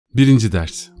Birinci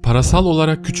ders. Parasal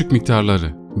olarak küçük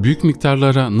miktarları büyük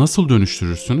miktarlara nasıl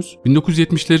dönüştürürsünüz?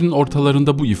 1970'lerin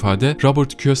ortalarında bu ifade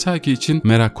Robert Kiyosaki için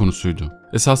merak konusuydu.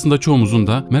 Esasında çoğumuzun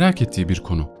da merak ettiği bir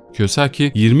konu.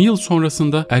 Kiyosaki 20 yıl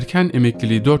sonrasında erken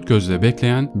emekliliği dört gözle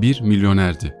bekleyen bir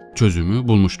milyonerdi. Çözümü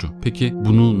bulmuştu. Peki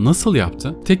bunu nasıl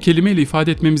yaptı? Tek kelimeyle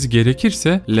ifade etmemiz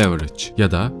gerekirse leverage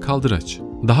ya da kaldıraç.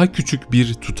 Daha küçük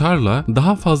bir tutarla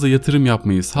daha fazla yatırım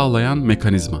yapmayı sağlayan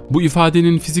mekanizma. Bu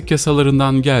ifadenin fizik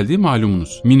yasalarından geldiği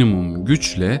malumunuz. Minimum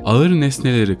güçle ağır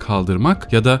nesneleri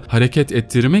kaldırmak ya da hareket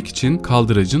ettirmek için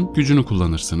kaldıracın gücünü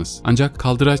kullanırsınız. Ancak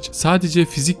kaldıraç sadece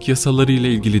fizik yasalarıyla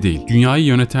ilgili değil. Dünyayı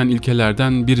yöneten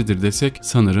ilkelerden biridir desek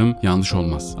sanırım yanlış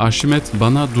olmaz. Arşimet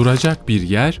bana duracak bir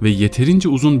yer ve yeterince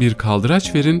uzun bir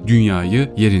kaldıraç verin,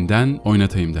 dünyayı yerinden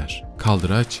oynatayım der.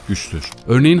 Kaldıraç güçtür.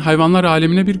 Örneğin hayvanlar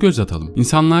alemine bir göz atalım.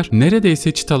 İnsanlar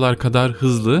neredeyse çitalar kadar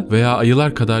hızlı veya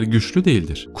ayılar kadar güçlü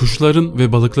değildir. Kuşların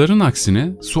ve balıkların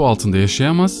aksine su altında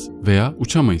yaşayamaz veya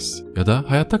uçamayız ya da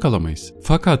hayatta kalamayız.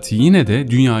 Fakat yine de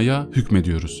dünyaya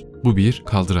hükmediyoruz. Bu bir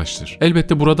kaldıraçtır.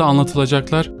 Elbette burada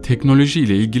anlatılacaklar teknoloji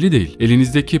ile ilgili değil.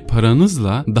 Elinizdeki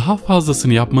paranızla daha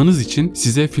fazlasını yapmanız için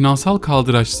size finansal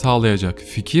kaldıraç sağlayacak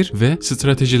fikir ve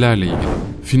stratejilerle ilgili.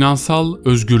 Finansal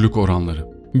özgürlük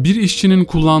oranları. Bir işçinin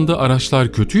kullandığı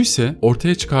araçlar kötüyse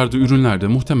ortaya çıkardığı ürünler de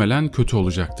muhtemelen kötü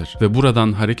olacaktır. Ve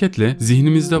buradan hareketle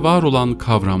zihnimizde var olan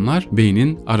kavramlar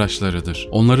beynin araçlarıdır.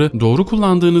 Onları doğru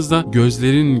kullandığınızda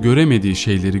gözlerin göremediği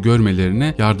şeyleri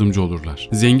görmelerine yardımcı olurlar.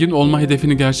 Zengin olma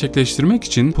hedefini gerçekleştirmek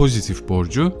için pozitif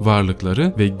borcu,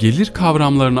 varlıkları ve gelir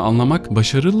kavramlarını anlamak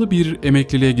başarılı bir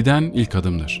emekliliğe giden ilk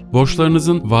adımdır.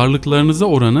 Borçlarınızın varlıklarınıza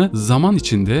oranı zaman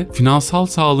içinde finansal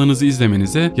sağlığınızı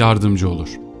izlemenize yardımcı olur.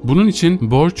 Bunun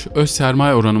için borç öz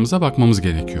sermaye oranımıza bakmamız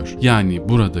gerekiyor. Yani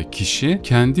burada kişi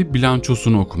kendi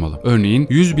bilançosunu okumalı. Örneğin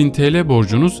 100.000 TL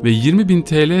borcunuz ve 20.000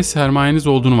 TL sermayeniz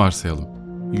olduğunu varsayalım.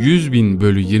 100.000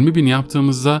 bölü 20.000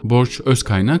 yaptığımızda borç öz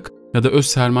kaynak ya da öz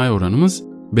sermaye oranımız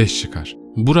 5 çıkar.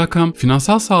 Bu rakam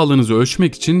finansal sağlığınızı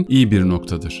ölçmek için iyi bir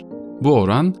noktadır. Bu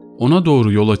oran ona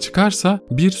doğru yola çıkarsa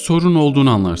bir sorun olduğunu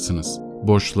anlarsınız.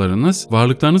 Borçlarınız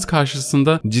varlıklarınız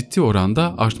karşısında ciddi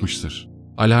oranda artmıştır.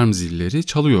 Alarm zilleri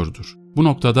çalıyordur. Bu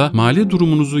noktada mali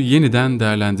durumunuzu yeniden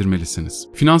değerlendirmelisiniz.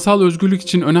 Finansal özgürlük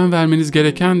için önem vermeniz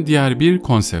gereken diğer bir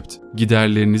konsept,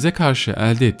 giderlerinize karşı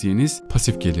elde ettiğiniz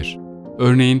pasif gelir.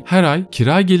 Örneğin her ay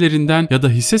kira gelirinden ya da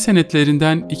hisse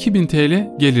senetlerinden 2.000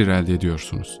 TL gelir elde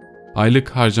ediyorsunuz. Aylık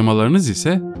harcamalarınız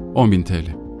ise 10.000 TL.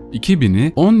 2.000'i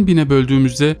 10.000'e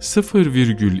böldüğümüzde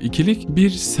 0,2'lik bir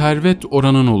servet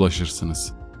oranına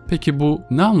ulaşırsınız. Peki bu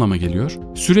ne anlama geliyor?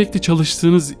 Sürekli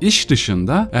çalıştığınız iş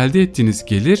dışında elde ettiğiniz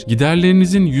gelir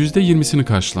giderlerinizin %20'sini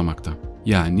karşılamakta.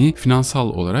 Yani finansal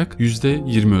olarak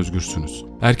 %20 özgürsünüz.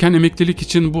 Erken emeklilik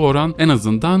için bu oran en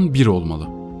azından 1 olmalı.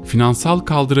 Finansal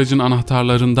kaldıracın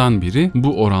anahtarlarından biri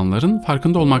bu oranların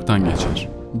farkında olmaktan geçer.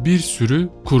 Bir sürü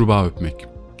kurbağa öpmek.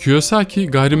 Kiyosaki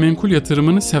gayrimenkul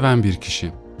yatırımını seven bir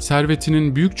kişi.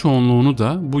 Servetinin büyük çoğunluğunu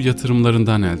da bu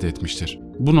yatırımlarından elde etmiştir.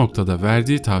 Bu noktada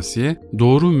verdiği tavsiye,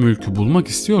 doğru mülkü bulmak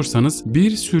istiyorsanız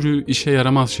bir sürü işe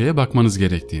yaramaz şeye bakmanız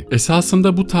gerektiği.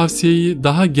 Esasında bu tavsiyeyi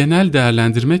daha genel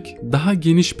değerlendirmek daha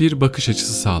geniş bir bakış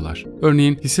açısı sağlar.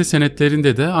 Örneğin hisse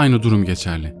senetlerinde de aynı durum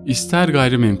geçerli. İster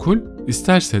gayrimenkul,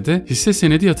 isterse de hisse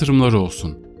senedi yatırımları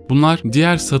olsun. Bunlar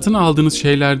diğer satın aldığınız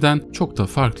şeylerden çok da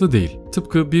farklı değil.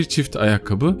 Tıpkı bir çift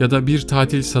ayakkabı ya da bir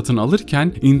tatil satın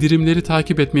alırken indirimleri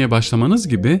takip etmeye başlamanız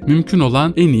gibi mümkün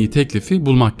olan en iyi teklifi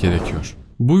bulmak gerekiyor.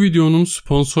 Bu videonun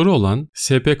sponsoru olan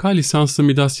SPK lisanslı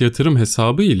Midas yatırım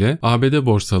hesabı ile ABD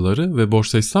borsaları ve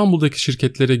Borsa İstanbul'daki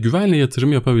şirketlere güvenle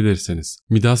yatırım yapabilirsiniz.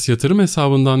 Midas yatırım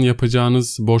hesabından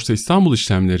yapacağınız Borsa İstanbul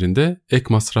işlemlerinde ek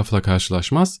masrafla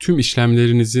karşılaşmaz, tüm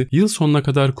işlemlerinizi yıl sonuna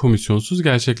kadar komisyonsuz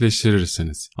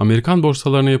gerçekleştirirsiniz. Amerikan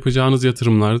borsalarına yapacağınız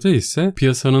yatırımlarda ise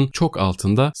piyasanın çok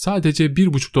altında sadece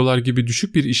 $1,5 gibi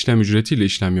düşük bir işlem ücretiyle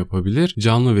işlem yapabilir,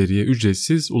 canlı veriye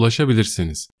ücretsiz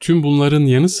ulaşabilirsiniz. Tüm bunların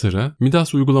yanı sıra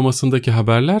Midas uygulamasındaki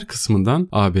haberler kısmından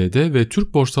ABD ve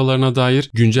Türk borsalarına dair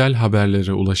güncel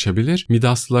haberlere ulaşabilir,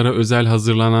 Midas'lara özel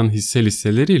hazırlanan hisse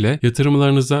listeleriyle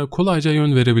yatırımlarınıza kolayca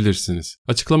yön verebilirsiniz.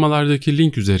 Açıklamalardaki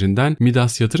link üzerinden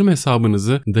Midas yatırım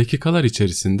hesabınızı dakikalar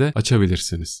içerisinde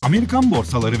açabilirsiniz. Amerikan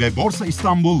borsaları ve Borsa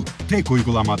İstanbul tek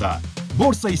uygulamada.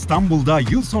 Borsa İstanbul'da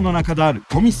yıl sonuna kadar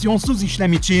komisyonsuz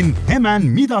işlem için hemen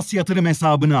Midas yatırım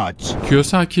hesabını aç.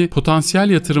 Kiyosaki potansiyel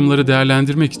yatırımları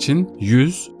değerlendirmek için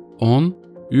 100, 10,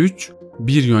 3,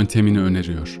 bir yöntemini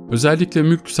öneriyor. Özellikle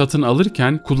mülk satın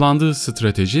alırken kullandığı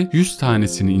strateji 100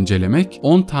 tanesini incelemek,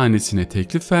 10 tanesine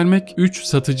teklif vermek, 3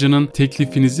 satıcının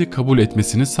teklifinizi kabul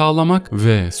etmesini sağlamak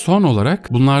ve son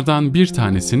olarak bunlardan bir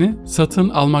tanesini satın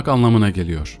almak anlamına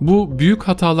geliyor. Bu büyük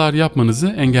hatalar yapmanızı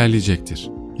engelleyecektir.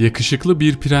 Yakışıklı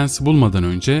bir prens bulmadan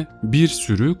önce bir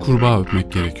sürü kurbağa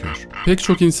öpmek gerekiyor. Pek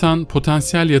çok insan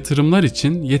potansiyel yatırımlar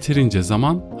için yeterince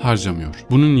zaman harcamıyor.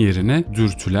 Bunun yerine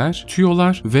dürtüler,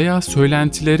 tüyolar veya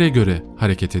söylentilere göre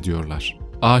hareket ediyorlar.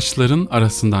 Ağaçların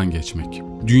arasından geçmek.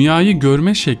 Dünyayı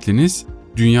görme şekliniz,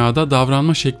 dünyada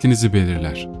davranma şeklinizi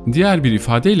belirler. Diğer bir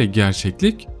ifadeyle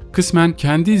gerçeklik, kısmen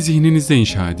kendi zihninizde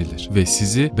inşa edilir ve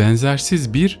sizi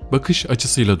benzersiz bir bakış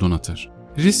açısıyla donatır.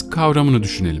 Risk kavramını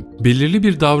düşünelim. Belirli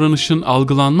bir davranışın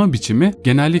algılanma biçimi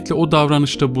genellikle o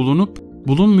davranışta bulunup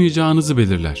bulunmayacağınızı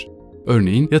belirler.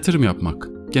 Örneğin yatırım yapmak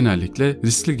genellikle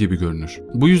riskli gibi görünür.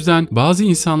 Bu yüzden bazı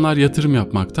insanlar yatırım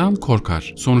yapmaktan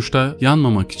korkar. Sonuçta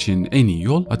yanmamak için en iyi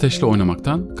yol ateşle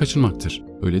oynamaktan kaçınmaktır.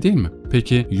 Öyle değil mi?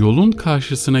 Peki yolun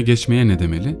karşısına geçmeye ne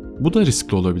demeli? Bu da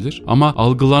riskli olabilir ama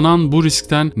algılanan bu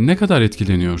riskten ne kadar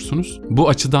etkileniyorsunuz? Bu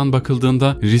açıdan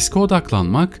bakıldığında riske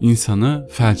odaklanmak insanı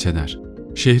felç eder.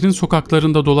 Şehrin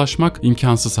sokaklarında dolaşmak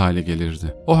imkansız hale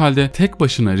gelirdi. O halde tek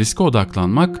başına riske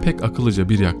odaklanmak pek akıllıca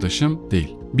bir yaklaşım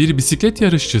değil. Bir bisiklet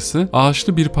yarışçısı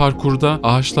ağaçlı bir parkurda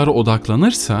ağaçlara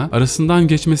odaklanırsa arasından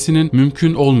geçmesinin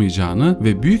mümkün olmayacağını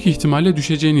ve büyük ihtimalle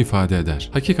düşeceğini ifade eder.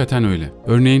 Hakikaten öyle.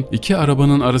 Örneğin iki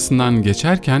arabanın arasından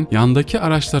geçerken yandaki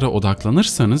araçlara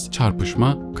odaklanırsanız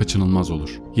çarpışma kaçınılmaz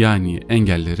olur. Yani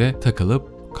engellere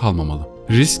takılıp kalmamalı.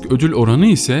 Risk ödül oranı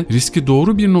ise riski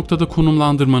doğru bir noktada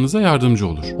konumlandırmanıza yardımcı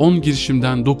olur. 10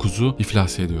 girişimden 9'u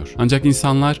iflas ediyor. Ancak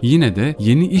insanlar yine de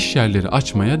yeni iş yerleri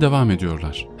açmaya devam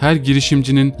ediyorlar. Her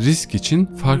girişimcinin risk için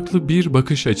farklı bir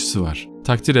bakış açısı var.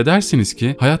 Takdir edersiniz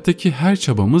ki hayattaki her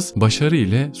çabamız başarı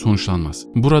ile sonuçlanmaz.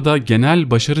 Burada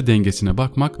genel başarı dengesine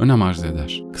bakmak önem arz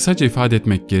eder. Kısaca ifade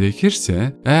etmek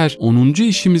gerekirse, eğer 10.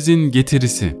 işimizin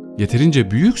getirisi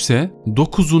yeterince büyükse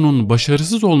 9'unun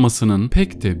başarısız olmasının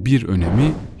pek de bir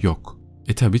önemi yok.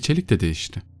 Tabi çelik de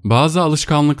değişti. Bazı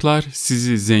alışkanlıklar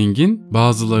sizi zengin,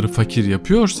 bazıları fakir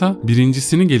yapıyorsa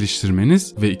birincisini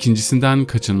geliştirmeniz ve ikincisinden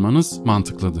kaçınmanız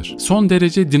mantıklıdır. Son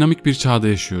derece dinamik bir çağda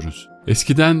yaşıyoruz.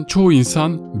 Eskiden çoğu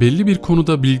insan belli bir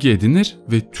konuda bilgi edinir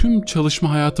ve tüm çalışma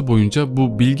hayatı boyunca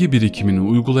bu bilgi birikimini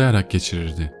uygulayarak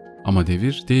geçirirdi. Ama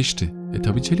devir değişti.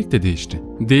 Tabi çelik de değişti.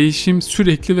 Değişim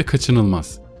sürekli ve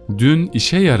kaçınılmaz. Dün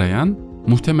işe yarayan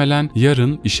muhtemelen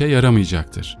yarın işe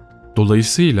yaramayacaktır.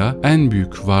 Dolayısıyla en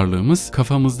büyük varlığımız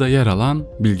kafamızda yer alan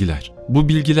bilgiler. Bu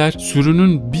bilgiler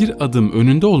sürünün bir adım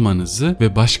önünde olmanızı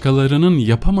ve başkalarının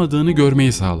yapamadığını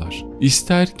görmeyi sağlar.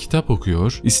 İster kitap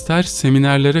okuyor, ister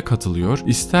seminerlere katılıyor,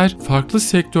 ister farklı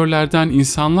sektörlerden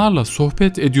insanlarla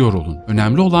sohbet ediyor olun.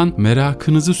 Önemli olan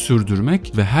merakınızı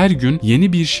sürdürmek ve her gün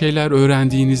yeni bir şeyler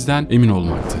öğrendiğinizden emin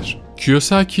olmaktır.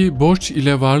 Kiyosaki, borç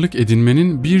ile varlık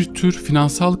edinmenin bir tür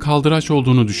finansal kaldıraç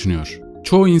olduğunu düşünüyor.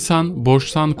 Çoğu insan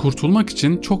borçtan kurtulmak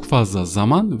için çok fazla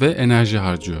zaman ve enerji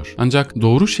harcıyor. Ancak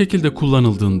doğru şekilde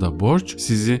kullanıldığında borç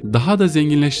sizi daha da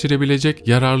zenginleştirebilecek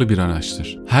yararlı bir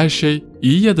araçtır. Her şey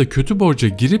iyi ya da kötü borca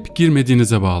girip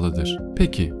girmediğinize bağlıdır.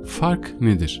 Peki fark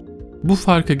nedir? Bu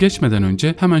farka geçmeden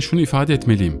önce hemen şunu ifade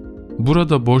etmeliyim.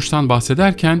 Burada borçtan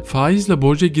bahsederken faizle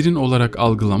borca girin olarak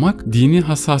algılamak dini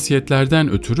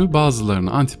hassasiyetlerden ötürü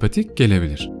bazılarına antipatik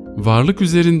gelebilir. Varlık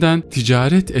üzerinden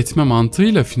ticaret etme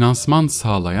mantığıyla finansman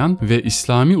sağlayan ve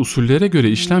İslami usullere göre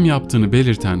işlem yaptığını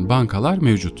belirten bankalar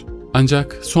mevcut.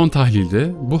 Ancak son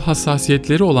tahlilde bu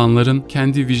hassasiyetleri olanların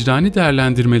kendi vicdani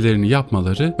değerlendirmelerini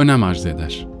yapmaları önem arz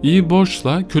eder. İyi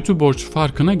borçla kötü borç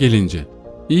farkına gelince,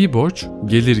 İyi borç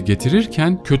gelir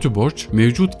getirirken kötü borç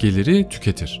mevcut geliri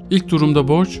tüketir. İlk durumda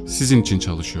borç sizin için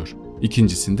çalışıyor.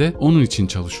 İkincisinde onun için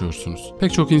çalışıyorsunuz.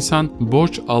 Pek çok insan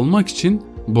borç almak için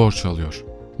borç alıyor.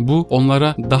 Bu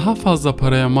onlara daha fazla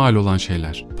paraya mal olan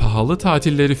şeyler. Pahalı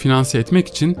tatilleri finanse etmek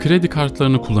için kredi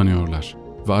kartlarını kullanıyorlar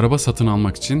ve araba satın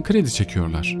almak için kredi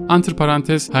çekiyorlar.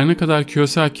 Antiparantez, her ne kadar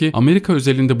Kiyosaki Amerika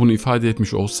özelinde bunu ifade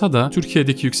etmiş olsa da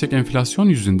Türkiye'deki yüksek enflasyon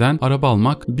yüzünden araba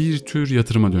almak bir tür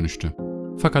yatırıma dönüştü.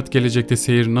 Fakat gelecekte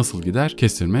seyir nasıl gider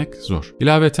kestirmek zor.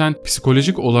 İlaveten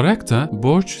psikolojik olarak da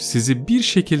borç sizi bir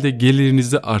şekilde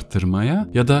gelirinizi arttırmaya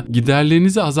ya da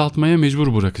giderlerinizi azaltmaya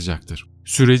mecbur bırakacaktır.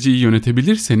 Süreci iyi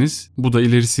yönetebilirseniz bu da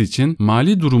ilerisi için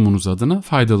mali durumunuz adına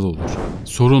faydalı olur.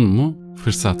 Sorun mu,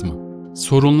 fırsat mı?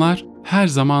 Sorunlar her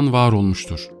zaman var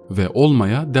olmuştur ve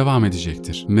olmaya devam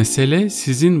edecektir. Mesele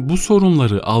sizin bu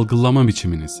sorunları algılama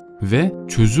biçiminiz ve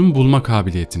çözüm bulma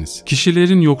kabiliyetiniz.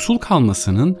 Kişilerin yoksul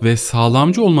kalmasının ve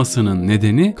sağlamcı olmasının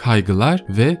nedeni kaygılar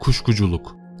ve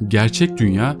kuşkuculuk. Gerçek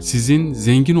dünya sizin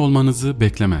zengin olmanızı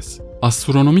beklemez.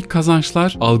 Astronomik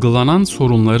kazançlar algılanan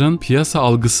sorunların piyasa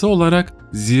algısı olarak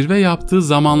zirve yaptığı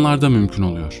zamanlarda mümkün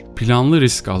oluyor. Planlı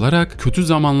risk alarak kötü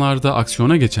zamanlarda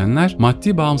aksiyona geçenler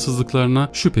maddi bağımsızlıklarına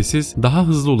şüphesiz daha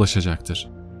hızlı ulaşacaktır.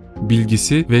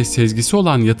 Bilgisi ve sezgisi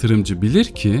olan yatırımcı bilir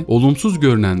ki olumsuz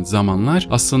görünen zamanlar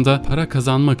aslında para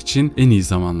kazanmak için en iyi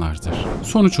zamanlardır.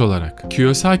 Sonuç olarak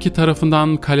Kiyosaki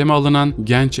tarafından kaleme alınan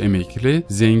Genç Emekli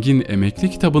Zengin Emekli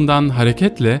kitabından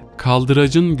hareketle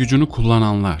kaldıracın gücünü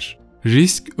kullananlar,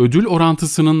 risk ödül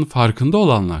orantısının farkında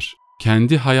olanlar,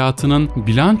 kendi hayatının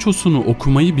bilançosunu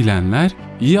okumayı bilenler,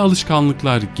 iyi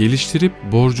alışkanlıklar geliştirip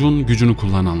borcun gücünü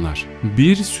kullananlar,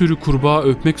 bir sürü kurbağa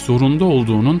öpmek zorunda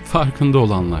olduğunun farkında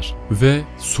olanlar ve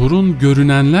sorun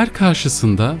görünenler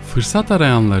karşısında fırsat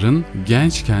arayanların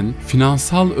gençken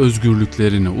finansal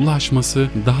özgürlüklerine ulaşması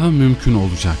daha mümkün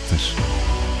olacaktır.